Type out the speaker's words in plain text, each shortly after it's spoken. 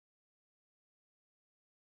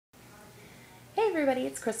everybody,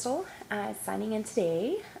 it's Crystal signing in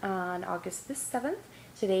today on August the 7th.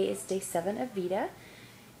 Today is day 7 of VEDA,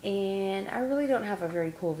 and I really don't have a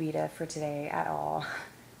very cool VEDA for today at all.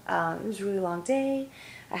 It was a really long day.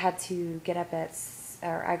 I had to get up at,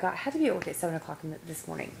 had to be at work at 7 o'clock this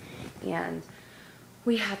morning, and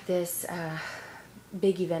we had this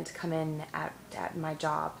big event come in at my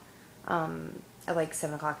job at like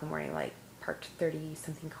 7 o'clock in the morning, like parked 30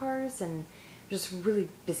 something cars and just really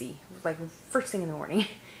busy, like first thing in the morning.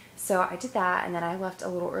 So I did that, and then I left a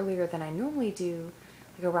little earlier than I normally do,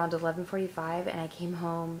 like around 11:45, and I came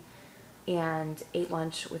home and ate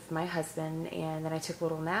lunch with my husband, and then I took a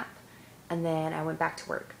little nap, and then I went back to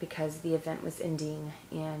work because the event was ending,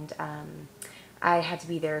 and I had to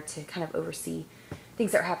be there to kind of oversee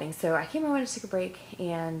things that were happening. So I came home and took a break,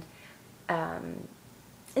 and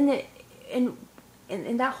in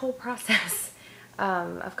that whole process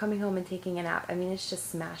of coming home and taking a nap, I mean, it's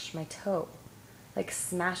just smashed my toe. Like,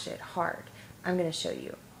 smash it hard. I'm going to show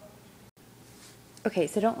you. Okay,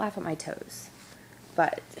 so don't laugh at my toes.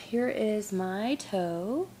 But here is my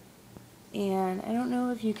toe. And I don't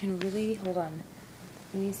know if you can really, hold on.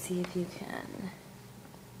 Let me see if you can.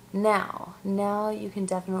 Now you can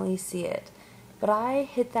definitely see it. But I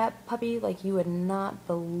hit that puppy like you would not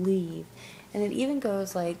believe. And it even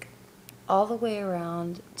goes like all the way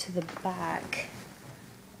around to the back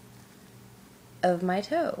of my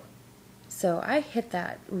toe. So I hit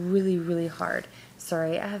that really, really hard.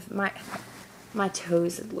 Sorry, I have my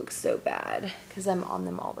toes look so bad because I'm on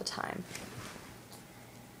them all the time.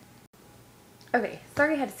 Okay,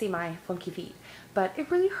 sorry I had to see my funky feet, but it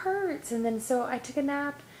really hurts. And then so I took a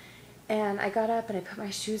nap, and I got up and I put my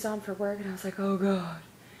shoes on for work, and I was like, oh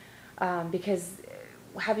God, because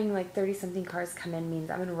having like 30 something cars come in means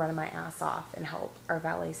I'm gonna run my ass off and help our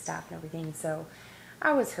valet staff and everything. So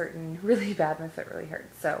I was hurting really bad. My foot really hurt.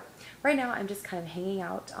 So right now I'm just kind of hanging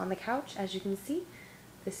out on the couch. As you can see,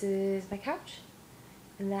 this is my couch,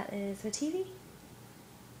 and that is my TV,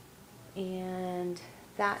 and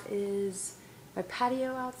that is my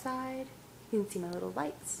patio outside. You can see my little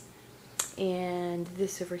lights, and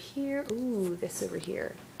this over here, ooh, this over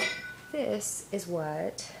here, this is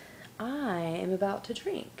what I am about to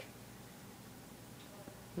drink.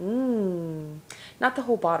 Not the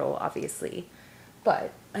whole bottle, obviously,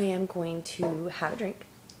 but I am going to have a drink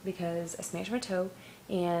because I smashed my toe,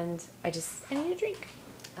 and I need a drink.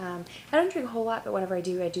 I don't drink a whole lot, but whenever I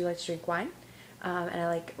do like to drink wine, and I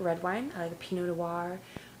like red wine. I like a Pinot Noir,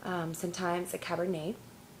 sometimes a Cabernet.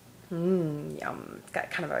 Yum. It's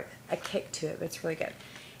got kind of a kick to it, but it's really good.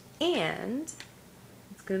 And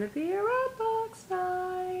it's gonna be a Redbox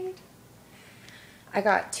night. I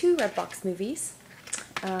got 2 Redbox movies,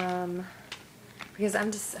 because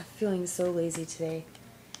I'm just feeling so lazy today.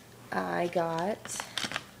 I got,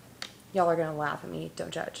 y'all are gonna laugh at me,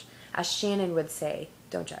 don't judge. As Shannon would say,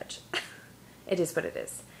 don't judge. It is what it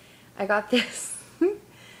is. I got this.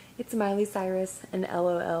 It's Miley Cyrus and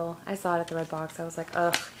LOL. I saw it at the Redbox. I was like,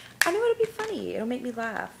 ugh, I knew it'd be funny. It'll make me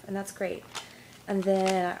laugh, and that's great. And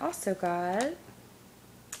then I also got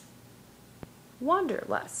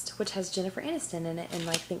Wanderlust, which has Jennifer Aniston in it, and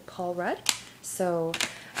like, I think Paul Rudd. So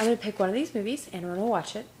I'm going to pick one of these movies, and we're going to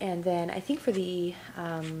watch it. And then I think for the,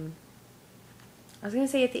 I was going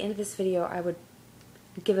to say at the end of this video I would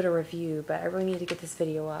give it a review, but I really need to get this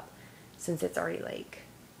video up since it's already like,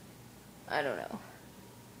 I don't know.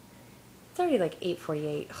 It's already like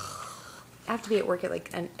 8:48. I have to be at work at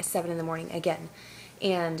like 7 in the morning again.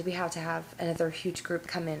 And we have to have another huge group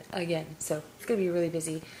come in again. So it's going to be really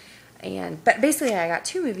busy. But basically I got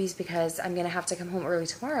 2 movies because I'm going to have to come home early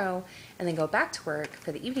tomorrow and then go back to work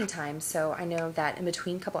for the evening time. So I know that in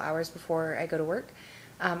between a couple hours before I go to work,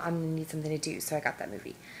 I'm going to need something to do. So I got that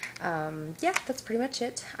movie. Yeah, that's pretty much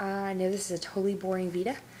it. I know this is a totally boring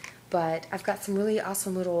VEDA, but I've got some really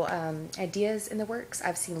awesome little ideas in the works.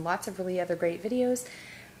 I've seen lots of really other great videos.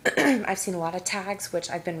 I've seen a lot of tags, which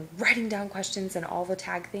I've been writing down questions and all the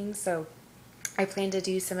tag things. So I plan to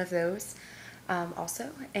do some of those.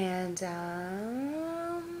 Also, and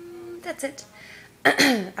that's it.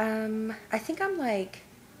 I think I'm like,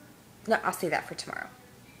 no, I'll save that for tomorrow.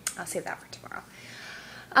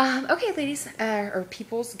 Okay, ladies, or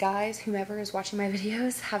peoples, guys, whomever is watching my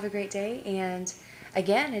videos, have a great day. And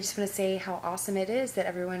again, I just want to say how awesome it is that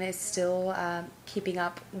everyone is still keeping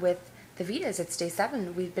up with the VEDAs. It's day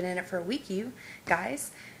 7. We've been in it for a week, you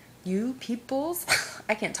guys. You peoples.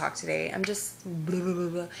 I can't talk today. I'm just blah, blah, blah,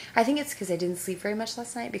 blah. I think it's because I didn't sleep very much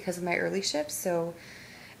last night because of my early shift. So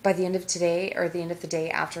by the end of today, or the end of the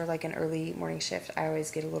day after like an early morning shift, I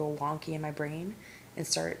always get a little wonky in my brain and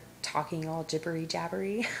start talking all jibbery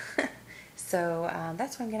jabbery. So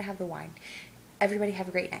that's why I'm going to have the wine. everybody have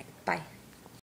a great night. Bye.